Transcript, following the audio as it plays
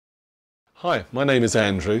Hi, my name is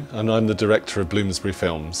Andrew and I'm the director of Bloomsbury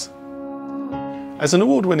Films. As an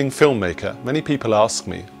award-winning filmmaker, many people ask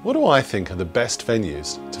me, what do I think are the best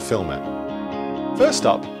venues to film at? First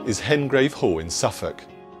up is Hengrave Hall in Suffolk.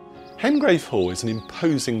 Hengrave Hall is an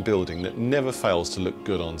imposing building that never fails to look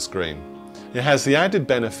good on screen. It has the added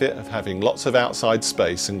benefit of having lots of outside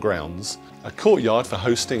space and grounds, a courtyard for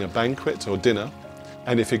hosting a banquet or dinner,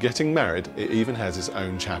 and if you're getting married, it even has its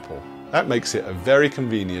own chapel. That makes it a very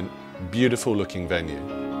convenient, beautiful looking venue.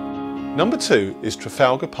 Number 2 is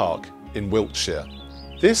Trafalgar Park in Wiltshire.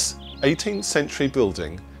 This 18th century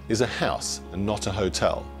building is a house and not a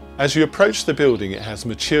hotel. As you approach the building, it has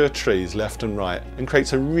mature trees left and right and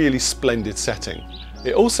creates a really splendid setting.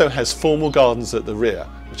 It also has formal gardens at the rear,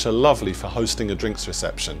 which are lovely for hosting a drinks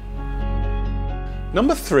reception.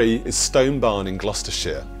 Number 3 is Stone Barn in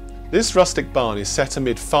Gloucestershire. This rustic barn is set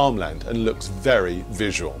amid farmland and looks very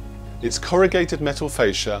visual. Its corrugated metal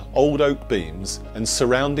fascia, old oak beams and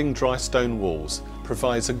surrounding dry stone walls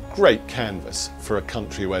provides a great canvas for a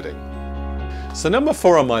country wedding. So number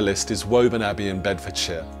 4 on my list is Woburn Abbey in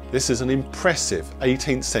Bedfordshire. This is an impressive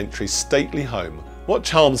 18th century stately home. What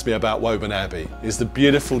charms me about Woburn Abbey is the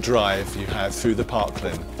beautiful drive you have through the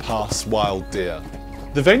parkland past wild deer.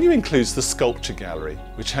 The venue includes the sculpture gallery,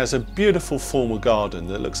 which has a beautiful formal garden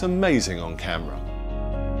that looks amazing on camera.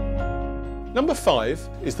 Number 5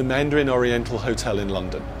 is the Mandarin Oriental Hotel in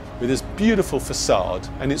London. With its beautiful facade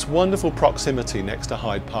and its wonderful proximity next to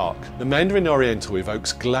Hyde Park, the Mandarin Oriental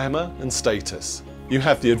evokes glamour and status. You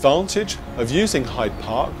have the advantage of using Hyde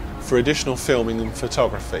Park for additional filming and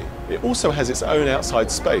photography. It also has its own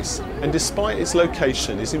outside space, and despite its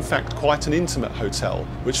location is in fact quite an intimate hotel,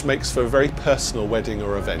 which makes for a very personal wedding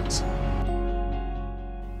or event.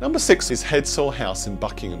 Number 6 is Headsall House in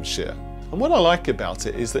Buckinghamshire. And what I like about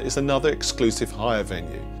it is that it's another exclusive hire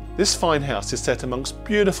venue. This fine house is set amongst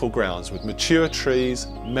beautiful grounds with mature trees,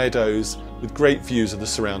 meadows, with great views of the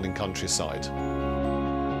surrounding countryside.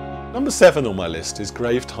 Number 7 on my list is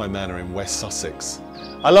Gravetye Manor in West Sussex.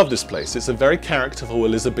 I love this place. It's a very characterful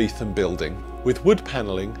Elizabethan building with wood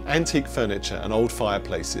panelling, antique furniture and old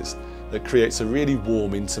fireplaces that creates a really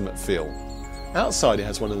warm, intimate feel. Outside it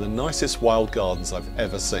has one of the nicest wild gardens I've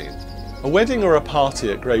ever seen. A wedding or a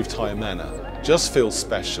party at Gravetye Manor just feels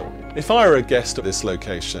special. If I were a guest at this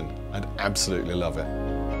location, I'd absolutely love it.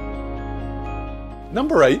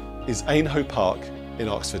 Number 8 is Aynhoe Park in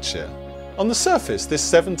Oxfordshire. On the surface, this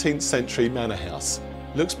 17th century manor house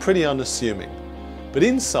looks pretty unassuming, but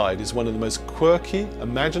inside is one of the most quirky,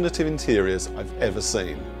 imaginative interiors I've ever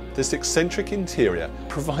seen. This eccentric interior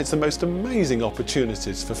provides the most amazing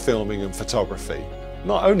opportunities for filming and photography.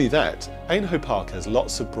 Not only that, Aynhoe Park has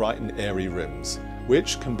lots of bright and airy rooms,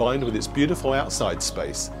 which, combined with its beautiful outside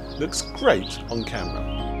space, looks great on camera.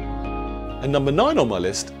 And number 9 on my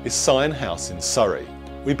list is Syon House in Surrey.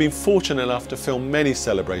 We've been fortunate enough to film many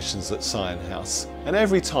celebrations at Syon House, and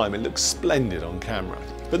every time it looks splendid on camera.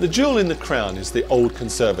 But the jewel in the crown is the old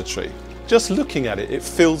conservatory. Just looking at it, it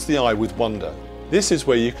fills the eye with wonder. This is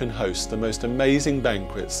where you can host the most amazing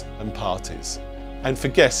banquets and parties. And for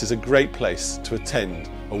guests is a great place to attend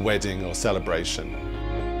a wedding or celebration.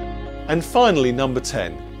 And finally, number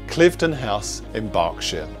 10, Cliveden House in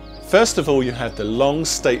Berkshire. First of all, you have the long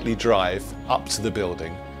stately drive up to the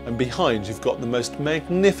building, and behind you've got the most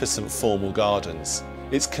magnificent formal gardens.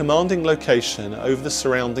 Its commanding location over the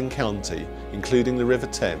surrounding county, including the River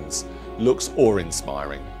Thames, looks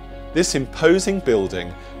awe-inspiring. This imposing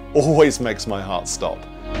building always makes my heart stop.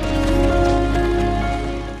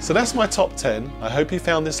 So that's my top 10. I hope you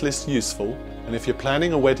found this list useful, and if you're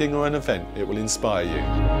planning a wedding or an event, it will inspire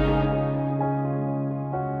you.